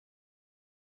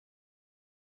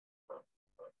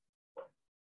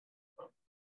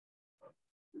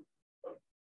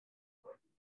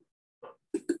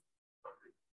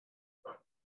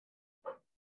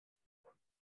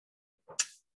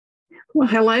Well,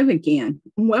 hello again.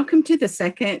 Welcome to the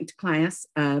second class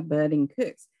of Budding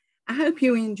Cooks. I hope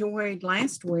you enjoyed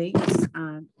last week's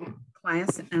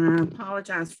class, and I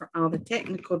apologize for all the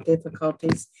technical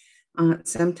difficulties.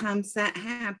 Sometimes that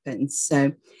happens.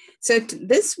 So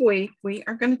this week we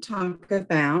are going to talk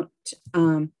about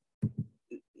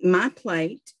my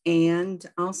plate and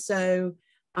also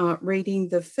reading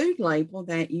the food label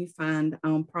that you find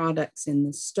on products in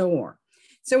the store.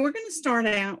 So we're going to start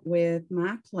out with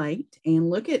my plate and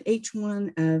look at each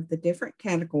one of the different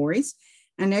categories.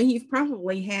 I know you've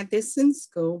probably had this in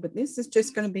school, but this is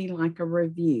just going to be like a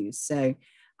review. So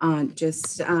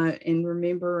and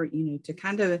remember, to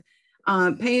kind of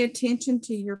pay attention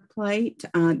to your plate.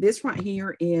 This right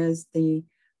here is the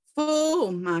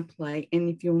full my plate. And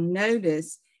if you'll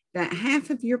notice that half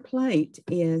of your plate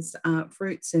is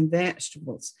fruits and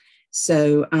vegetables.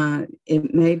 So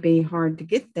it may be hard to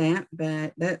get that,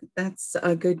 but that's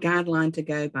a good guideline to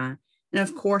go by. And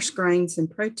of course, grains and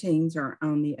proteins are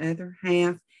on the other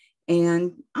half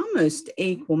and almost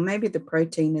equal. Maybe the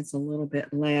protein is a little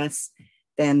bit less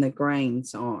than the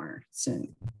grains are. So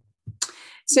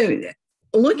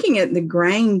looking at the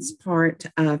grains part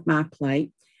of my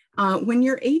plate, when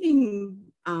you're eating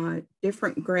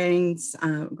different grains,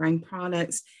 grain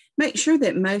products, make sure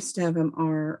that most of them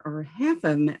are, or half of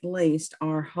them at least,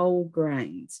 are whole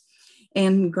grains.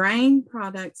 And grain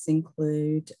products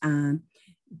include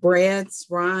breads,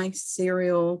 rice,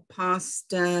 cereal,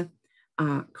 pasta,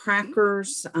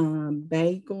 crackers,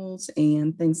 bagels,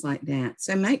 and things like that.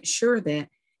 So make sure that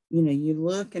you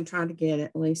look and try to get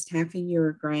at least half of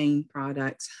your grain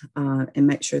products and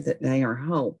make sure that they are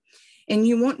whole. And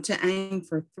you want to aim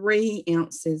for 3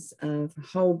 ounces of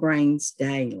whole grains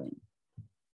daily.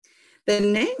 The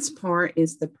next part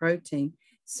is the protein.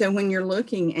 So when you're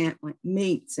looking at like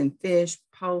meats and fish,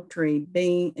 poultry,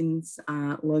 beans,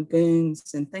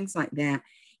 legumes, and things like that,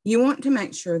 you want to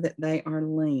make sure that they are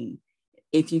lean.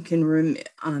 If you can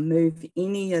remove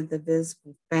any of the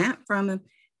visible fat from them,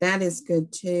 that is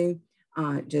good too.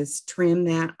 Just trim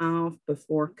that off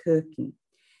before cooking.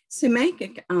 So make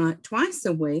it twice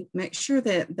a week. Make sure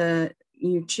that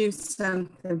you choose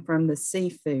something from the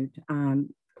seafood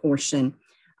portion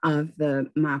of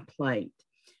my plate.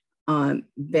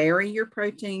 Vary your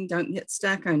protein. Don't get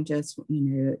stuck on just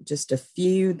a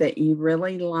few that you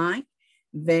really like.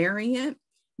 Vary it.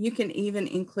 You can even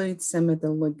include some of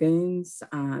the legumes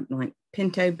like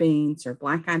pinto beans or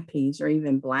black-eyed peas, or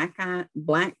even black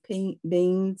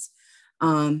beans,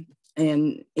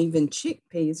 and even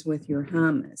chickpeas with your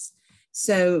hummus.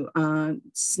 So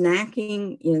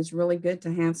snacking is really good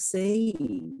to have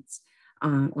seeds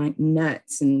like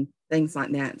nuts and things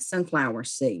like that, sunflower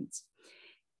seeds.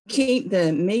 Keep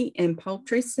the meat and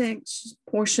poultry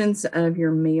portions of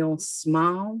your meal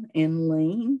small and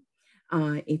lean.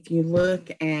 If you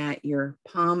look at your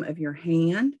palm of your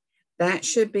hand, that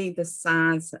should be the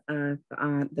size of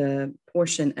the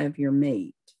portion of your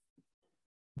meat.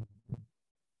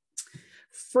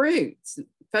 Fruits,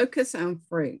 focus on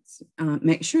fruits.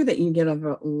 Make sure that you get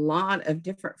a lot of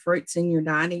different fruits in your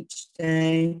diet each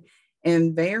day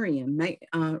and vary them.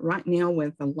 Right now,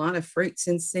 with a lot of fruits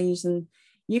in season,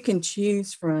 you can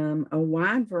choose from a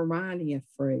wide variety of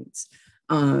fruits.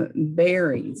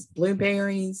 Berries,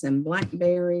 blueberries and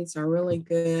blackberries are really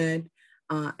good.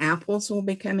 Apples will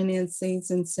be coming in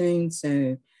season soon,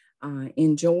 so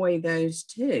enjoy those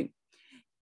too.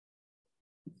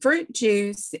 Fruit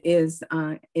juice is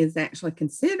actually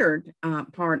considered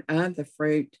part of the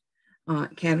fruit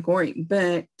category,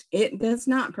 but it does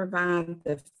not provide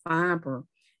the fiber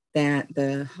that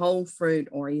the whole fruit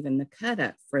or even the cut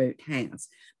up fruit has.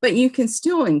 But you can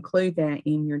still include that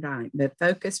in your diet, but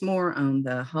focus more on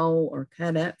the whole or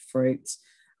cut up fruits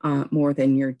more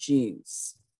than your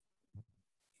juice.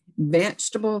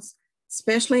 Vegetables,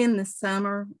 especially in the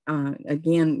summer,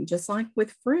 again, just like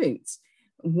with fruits,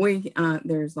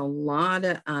 there's a lot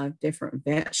of different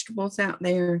vegetables out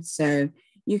there. So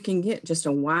you can get just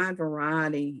a wide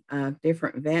variety of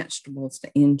different vegetables to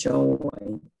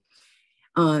enjoy.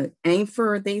 Aim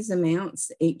for these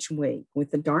amounts each week.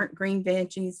 With the dark green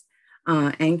veggies,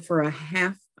 aim for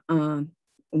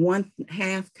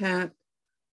 1/2 cup.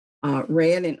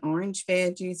 Red and orange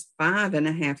veggies,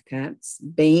 5.5 cups.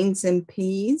 Beans and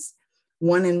peas,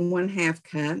 1 1/2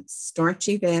 cups.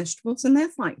 Starchy vegetables, and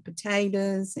that's like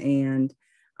potatoes and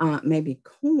maybe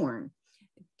corn.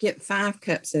 Get 5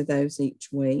 cups of those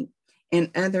each week. And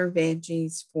other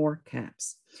veggies, 4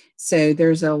 cups. So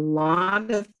there's a lot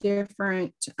of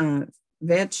different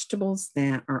vegetables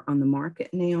that are on the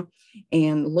market now.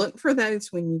 And look for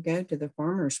those when you go to the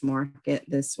farmer's market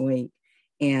this week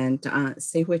and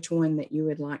see which one that you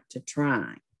would like to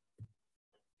try.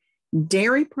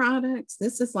 Dairy products,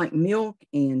 this is like milk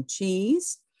and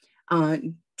cheese.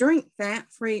 Drink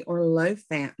fat-free or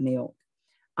low-fat milk.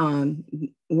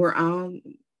 We're all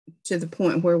to the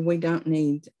point where we don't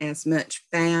need as much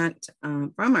fat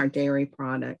from our dairy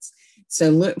products. So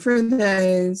look for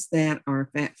those that are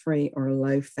fat-free or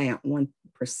low-fat,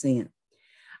 1%.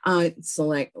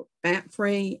 Select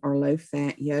fat-free or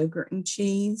low-fat yogurt and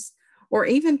cheese, or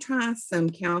even try some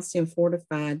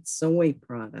calcium-fortified soy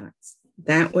products.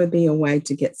 That would be a way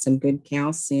to get some good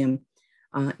calcium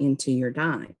into your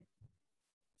diet.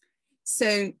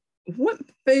 So what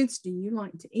foods do you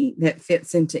like to eat that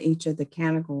fits into each of the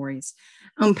categories?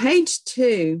 On page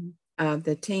 2 of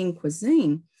the teen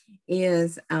cuisine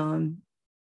is an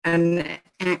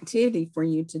activity for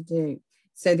you to do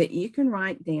so that you can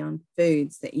write down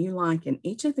foods that you like in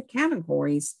each of the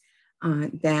categories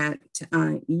that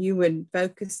you would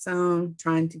focus on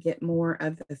trying to get more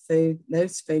of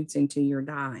those foods into your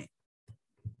diet.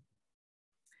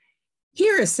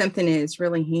 Here is something that is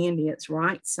really handy. It's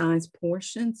right size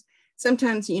portions.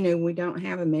 Sometimes, we don't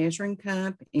have a measuring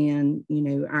cup, and,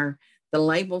 the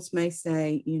labels may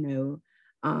say,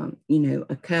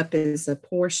 a cup is a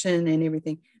portion and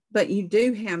everything, but you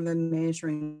do have a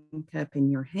measuring cup in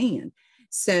your hand.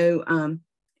 So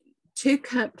 2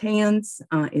 cupped hands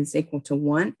is equal to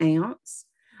 1 ounce.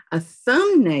 A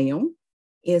thumbnail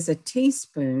is a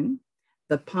teaspoon.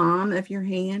 The palm of your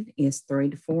hand is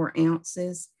 3 to 4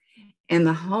 ounces. And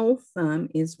the whole thumb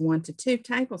is 1 to 2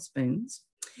 tablespoons.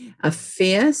 A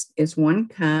fist is 1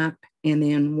 cup, and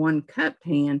then 1 cupped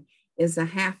hand is a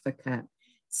half a cup.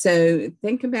 So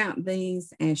think about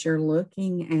these as you're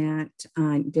looking at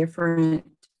different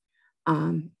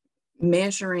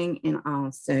measuring and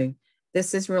all. So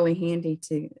this is really handy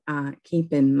to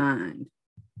keep in mind.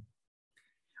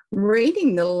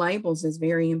 Reading the labels is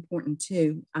very important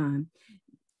too.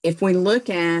 If we look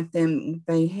at them,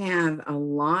 they have a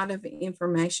lot of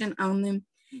information on them.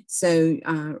 So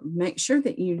make sure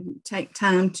that you take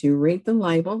time to read the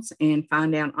labels and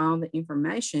find out all the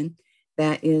information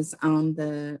that is on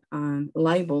the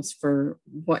labels for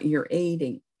what you're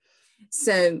eating.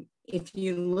 So if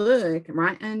you look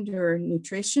right under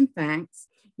nutrition facts,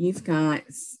 you've got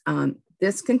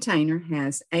this container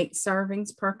has 8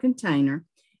 servings per container,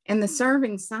 and the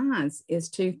serving size is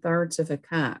 2/3 of a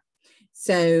cup.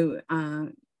 So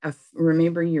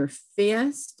remember, your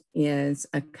fist is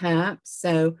a cup.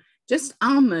 So just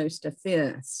almost a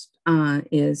fist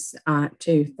is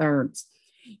 2/3.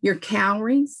 Your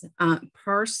calories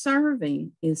per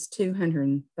serving is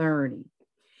 230.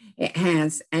 It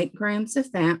has 8 grams of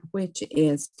fat, which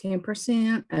is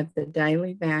 10% of the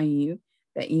daily value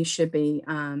that you should be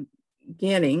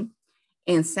getting.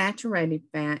 And saturated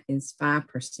fat is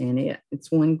 5%.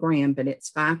 It's 1 gram, but it's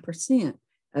 5%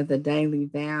 of the daily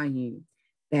value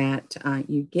that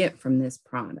you get from this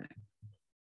product.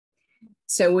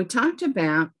 So we talked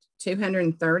about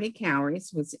 230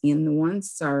 calories was in the 1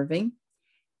 serving.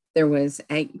 There was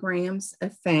 8 grams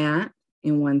of fat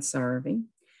in 1 serving.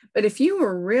 But if you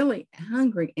were really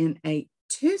hungry and ate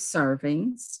 2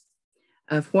 servings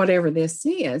of whatever this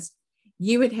is,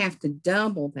 you would have to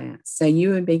double that. So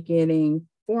you would be getting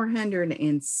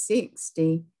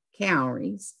 460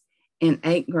 calories and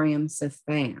 8 grams of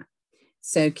fat.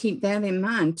 So keep that in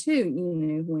mind too,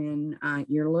 when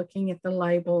you're looking at the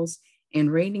labels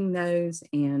and reading those,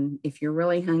 and if you're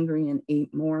really hungry and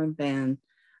eat more than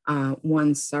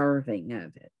 1 serving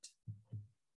of it.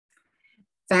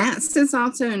 Fats is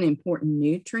also an important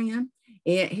nutrient.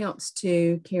 It helps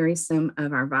to carry some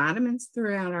of our vitamins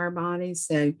throughout our bodies.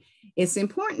 So it's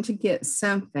important to get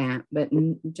some fat, but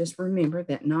just remember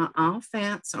that not all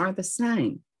fats are the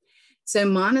same. So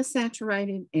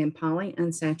monosaturated and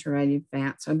polyunsaturated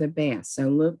fats are the best. So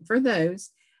look for those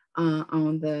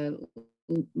on the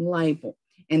label,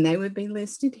 and they would be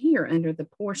listed here under the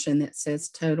portion that says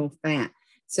total fat.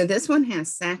 So this one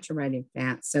has saturated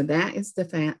fat. So that is the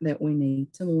fat that we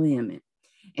need to limit.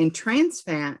 And trans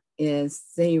fat is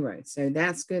 0. So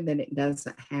that's good that it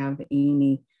doesn't have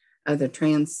any other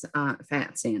trans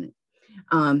fats in it.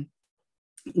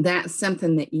 That's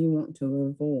something that you want to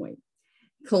avoid.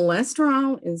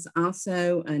 Cholesterol is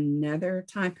also another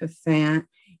type of fat,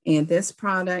 and this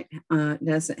product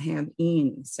doesn't have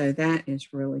any. So that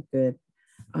is really good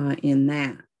in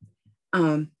that.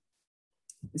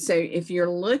 So if you're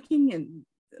looking at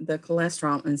the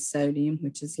cholesterol and sodium,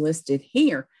 which is listed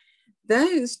here,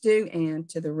 those do add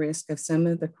to the risk of some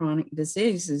of the chronic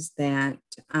diseases that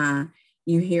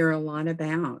you hear a lot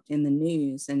about in the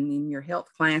news and in your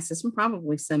health classes, and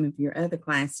probably some of your other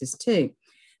classes too.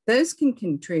 Those can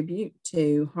contribute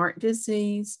to heart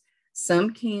disease,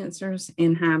 some cancers,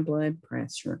 and high blood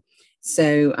pressure.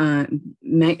 So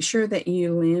make sure that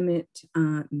you limit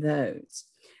those.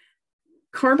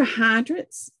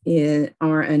 Carbohydrates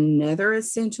are another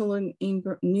essential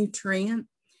nutrient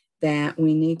that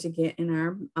we need to get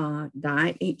in our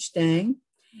diet each day.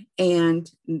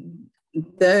 And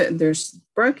those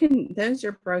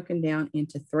are broken down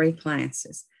into three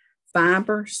classes: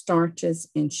 fiber, starches,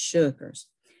 and sugars.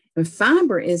 And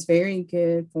fiber is very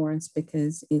good for us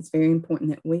because it's very important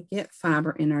that we get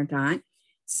fiber in our diet,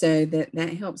 so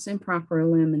that helps in proper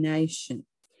elimination.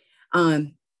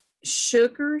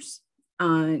 Sugars,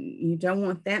 you don't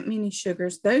want that many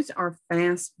sugars. Those are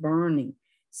fast burning.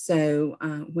 So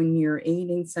when you're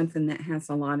eating something that has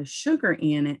a lot of sugar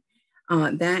in it,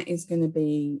 that is going to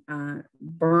be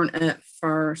burnt up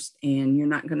first, and you're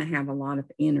not going to have a lot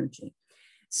of energy.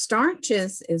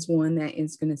 Starches is one that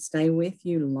is going to stay with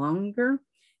you longer.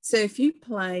 So if you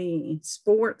play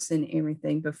sports and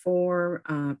everything before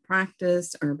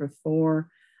practice or before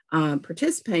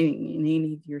participating in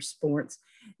any of your sports,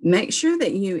 make sure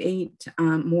that you eat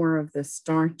more of the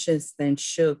starches than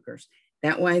sugars.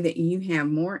 That way that you have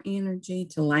more energy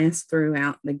to last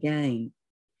throughout the game.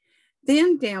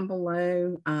 Then down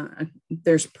below,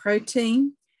 there's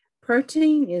protein.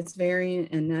 Protein is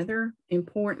another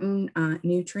important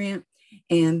nutrient,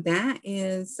 and that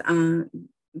is,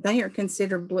 they are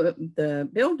considered the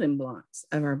building blocks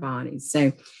of our bodies.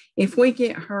 So if we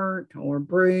get hurt or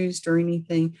bruised or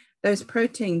anything, those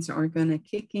proteins are going to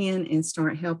kick in and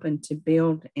start helping to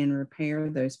build and repair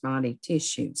those body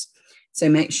tissues. So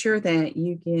make sure that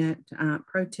you get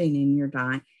protein in your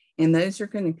diet, and those are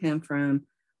going to come from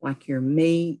like your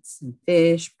meats and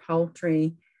fish,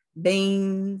 poultry,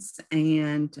 beans,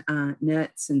 and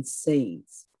nuts and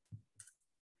seeds.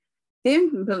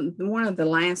 Then one of the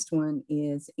last one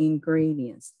is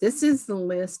ingredients. This is the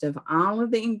list of all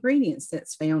of the ingredients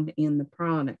that's found in the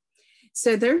product.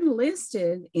 So they're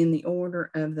listed in the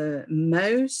order of the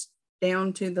most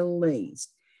down to the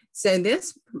least. So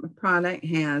this product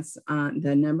has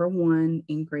the number one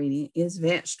ingredient is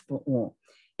vegetable oil.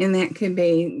 And that could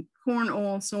be corn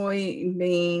oil,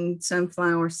 soybean,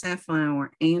 sunflower,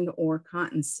 safflower, and or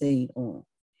cottonseed oil.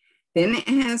 Then it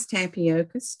has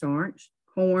tapioca starch,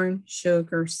 corn,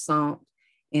 sugar, salt,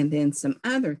 and then some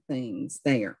other things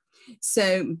there.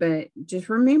 So, but just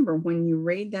remember, when you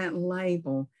read that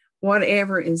label,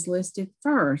 whatever is listed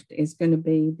first is going to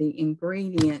be the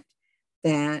ingredient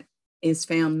that is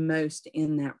found most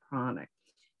in that product.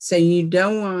 So you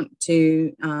don't want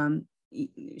to,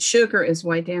 sugar is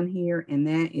way down here, and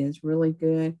that is really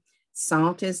good.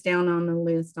 Salt is down on the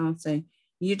list also.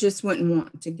 You just wouldn't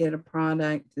want to get a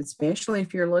product, especially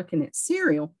if you're looking at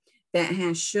cereal, that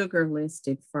has sugar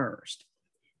listed first.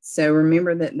 So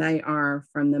remember that they are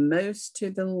from the most to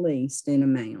the least in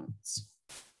amounts.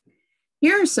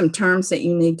 Here are some terms that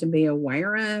you need to be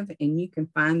aware of, and you can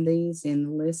find these in the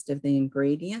list of the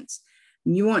ingredients.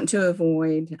 You want to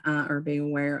avoid or be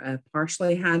aware of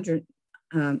partially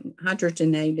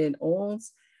hydrogenated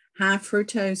oils, high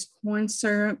fructose corn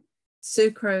syrup,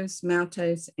 sucrose,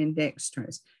 maltose, and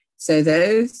dextrose. So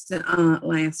those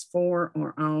last four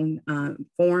are all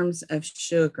forms of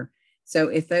sugar. So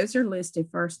if those are listed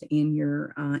first in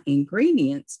your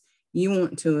ingredients, you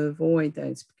want to avoid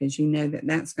those because you know that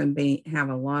that's going to have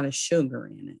a lot of sugar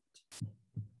in it.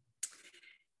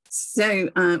 So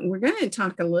we're going to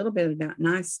talk a little bit about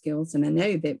knife skills, and I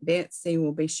know that Betsy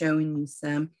will be showing you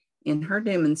some in her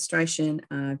demonstration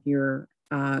of your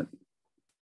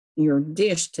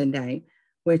dish today,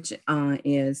 which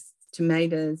is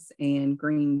tomatoes and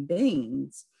green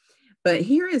beans. But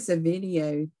here is a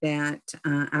video that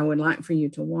I would like for you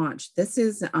to watch. This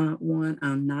is one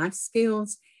on knife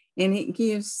skills, and it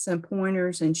gives some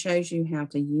pointers and shows you how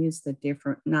to use the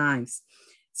different knives.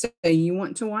 So you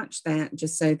want to watch that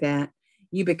just so that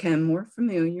you become more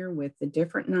familiar with the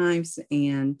different knives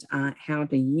and how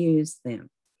to use them.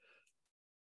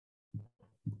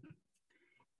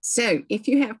 So if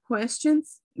you have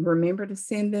questions, remember to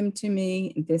send them to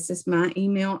me. This is my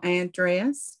email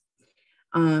address.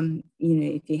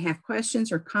 If you have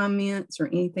questions or comments or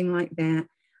anything like that,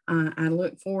 I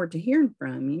look forward to hearing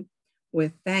from you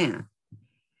with that.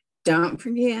 Don't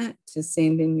forget to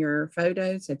send in your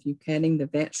photos of you cutting the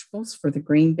vegetables for the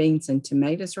green beans and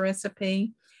tomatoes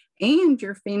recipe and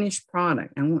your finished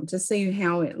product. I want to see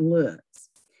how it looks.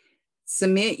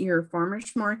 Submit your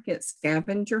farmer's market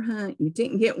scavenger hunt. You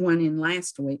didn't get one in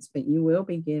last week's, but you will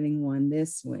be getting one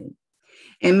this week.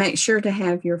 And make sure to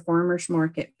have your farmer's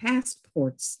market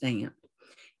passport stamped.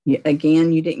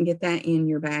 Again, you didn't get that in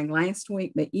your bag last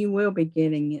week, but you will be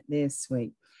getting it this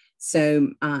week. So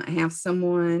have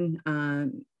someone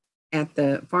at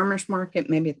the farmer's market,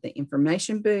 maybe at the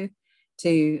information booth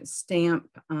to stamp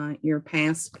your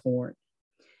passport.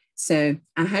 So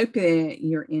I hope that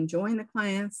you're enjoying the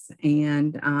class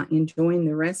and enjoying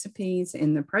the recipes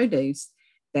and the produce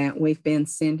that we've been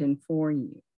sending for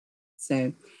you.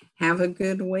 So have a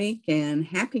good week and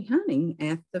happy hunting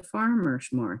at the farmer's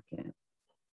market.